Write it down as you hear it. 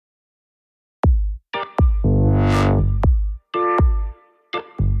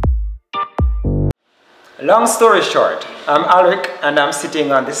Long story short, I'm Alrick and I'm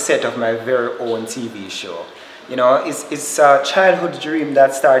sitting on the set of my very own TV show. You know, it's a childhood dream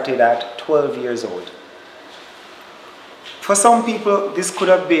that started at 12 years old. For some people, this could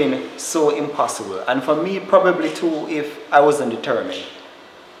have been so impossible, and for me, probably too, if I wasn't determined.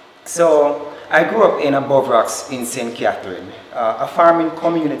 So, I grew up in Above Rocks in St. Catherine, a farming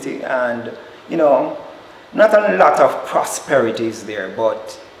community, and you know, not a lot of prosperity is there,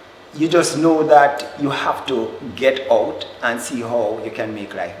 but you just know that you have to get out and see how you can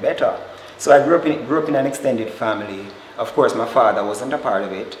make life better. So I grew up in an extended family. Of course, my father wasn't a part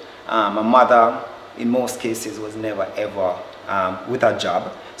of it. My mother, in most cases, was never ever with a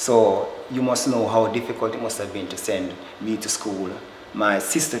job. So you must know how difficult it must have been to send me to school, my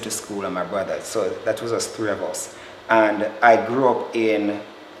sister to school, and my brother. So that was us three of us. And I grew up in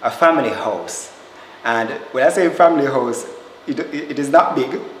a family house. And when I say family house, it is not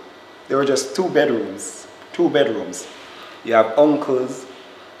big. There were just two bedrooms. You have uncles,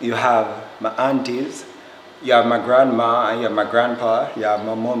 you have my aunties, you have my grandma, and you have my grandpa, you have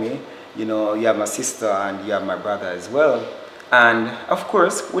my mommy, you know, you have my sister, and you have my brother as well. And of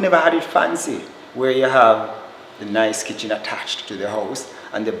course, we never had it fancy, where you have the nice kitchen attached to the house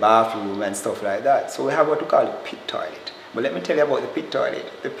and the bathroom and stuff like that. So we have what we call the pit toilet. But let me tell you about the pit toilet.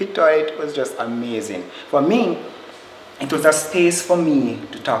 The pit toilet was just amazing. For me, it was a space for me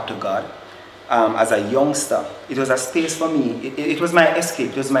to talk to God. As a youngster, it was a space for me. It was my escape.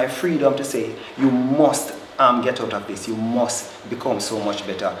 It was my freedom to say, you must get out of this. You must become so much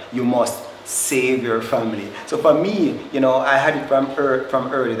better. You must save your family. So for me, you know, I had it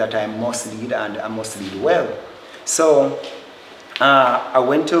from early that I must lead, and I must lead well. So I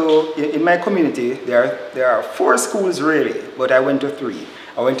went to, in my community, there are 4 schools really, but I went to 3.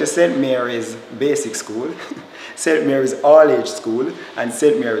 I went to St. Mary's Basic School, St. Mary's All-Age School, and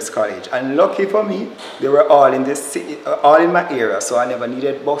St. Mary's College. And lucky for me, they were all in this city, all in my area, so I never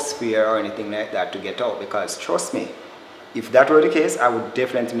needed bus fare or anything like that to get out, because trust me, if that were the case, I would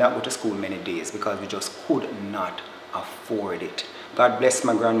definitely not go to school many days, because we just could not afford it. God bless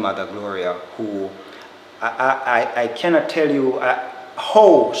my grandmother, Gloria, who I cannot tell you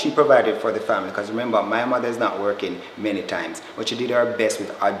how she provided for the family, because remember, my mother is not working many times, but she did her best with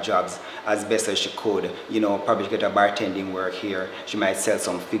odd jobs as best as she could. You know, probably get a bartending work here, she might sell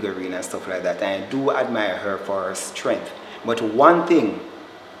some figurine and stuff like that, and I do admire her for her strength. But one thing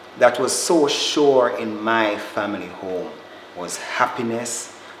that was so sure in my family home was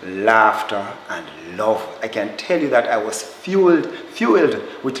happiness, laughter, and love. I can tell you that I was fueled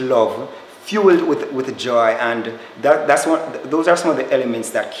with love, fueled with joy, and those are some of the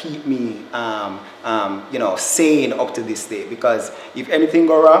elements that keep me you know, sane up to this day, because if anything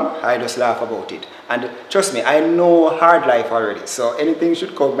go wrong, I just laugh about it. And trust me, I know hard life already, so anything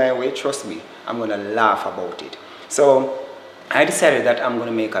should come my way, trust me, I'm gonna laugh about it. So I decided that I'm going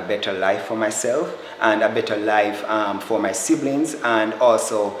to make a better life for myself, and a better life for my siblings, and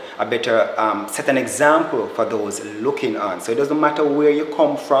also a better, set an example for those looking on. So it doesn't matter where you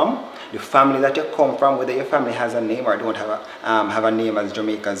come from, the family that you come from, whether your family has a name or don't have a name, as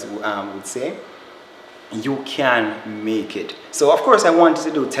Jamaicans would say, you can make it. So of course I wanted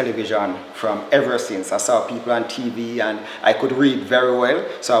to do television from ever since. I saw people on TV and I could read very well,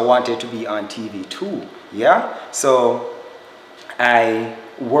 so I wanted to be on TV too. Yeah, so I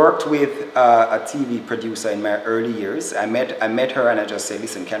worked with a TV producer in my early years. I met her and I just said,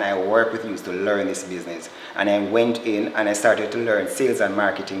 listen, can I work with you to learn this business? And I went in and I started to learn sales and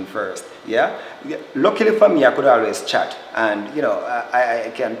marketing first. Yeah? Luckily for me, I could always chat, and you know,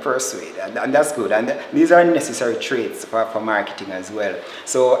 I can persuade, and that's good. And these are necessary traits for marketing as well.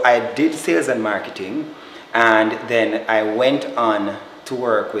 So I did sales and marketing, and then I went on to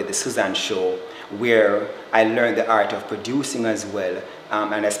work with the Suzanne Show, where I learned the art of producing as well,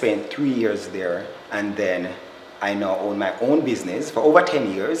 and I spent 3 years there, and then I now own my own business for over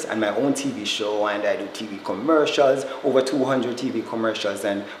 10 years and my own TV show, and I do TV commercials, over 200 TV commercials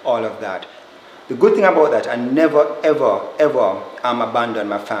and all of that. The good thing about that, I never ever abandoned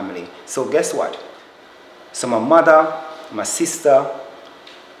my family. So guess what? So my mother, my sister,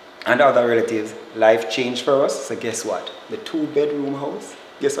 and other relatives, life changed for us. So guess what? The 2-bedroom house,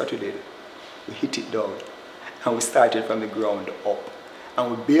 guess what we did? We hit it down, and we started from the ground up,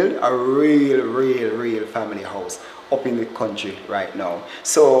 and we built a real family house up in the country right now.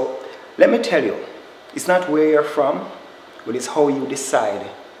 So let me tell you, it's not where you're from, but it's how you decide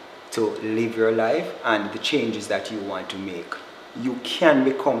to live your life and the changes that you want to make. You can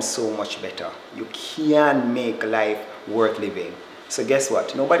become so much better. You can make life worth living. So guess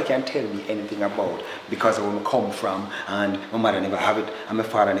what? Nobody can tell me anything about because of where I come from and my mother never have it and my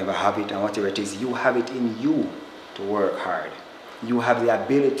father never have it and whatever it is. You have it in you to work hard. You have the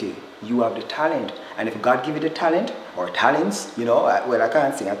ability. You have the talent. And if God give you the talent or talents, you know, well, I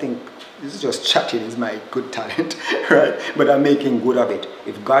can't sing. I think this is just chatting is my good talent, right? But I'm making good of it.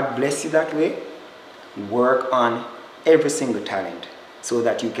 If God bless you that way, work on every single talent so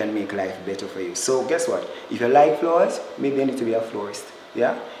that you can make life better for you. So guess what? If you like flowers, maybe you need to be a florist.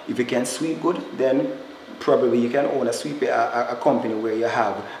 Yeah? If you can sweep good, then probably you can own a company where you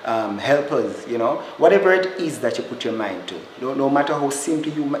have helpers, you know, whatever it is that you put your mind to. No matter how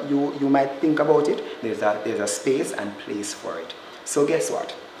simply you might think about it, there's a space and place for it. So guess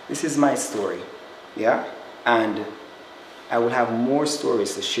what? This is my story, yeah, and I will have more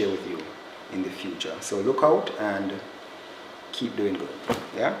stories to share with you in the future. So look out and keep doing good.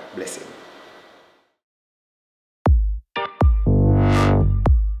 Yeah, bless you.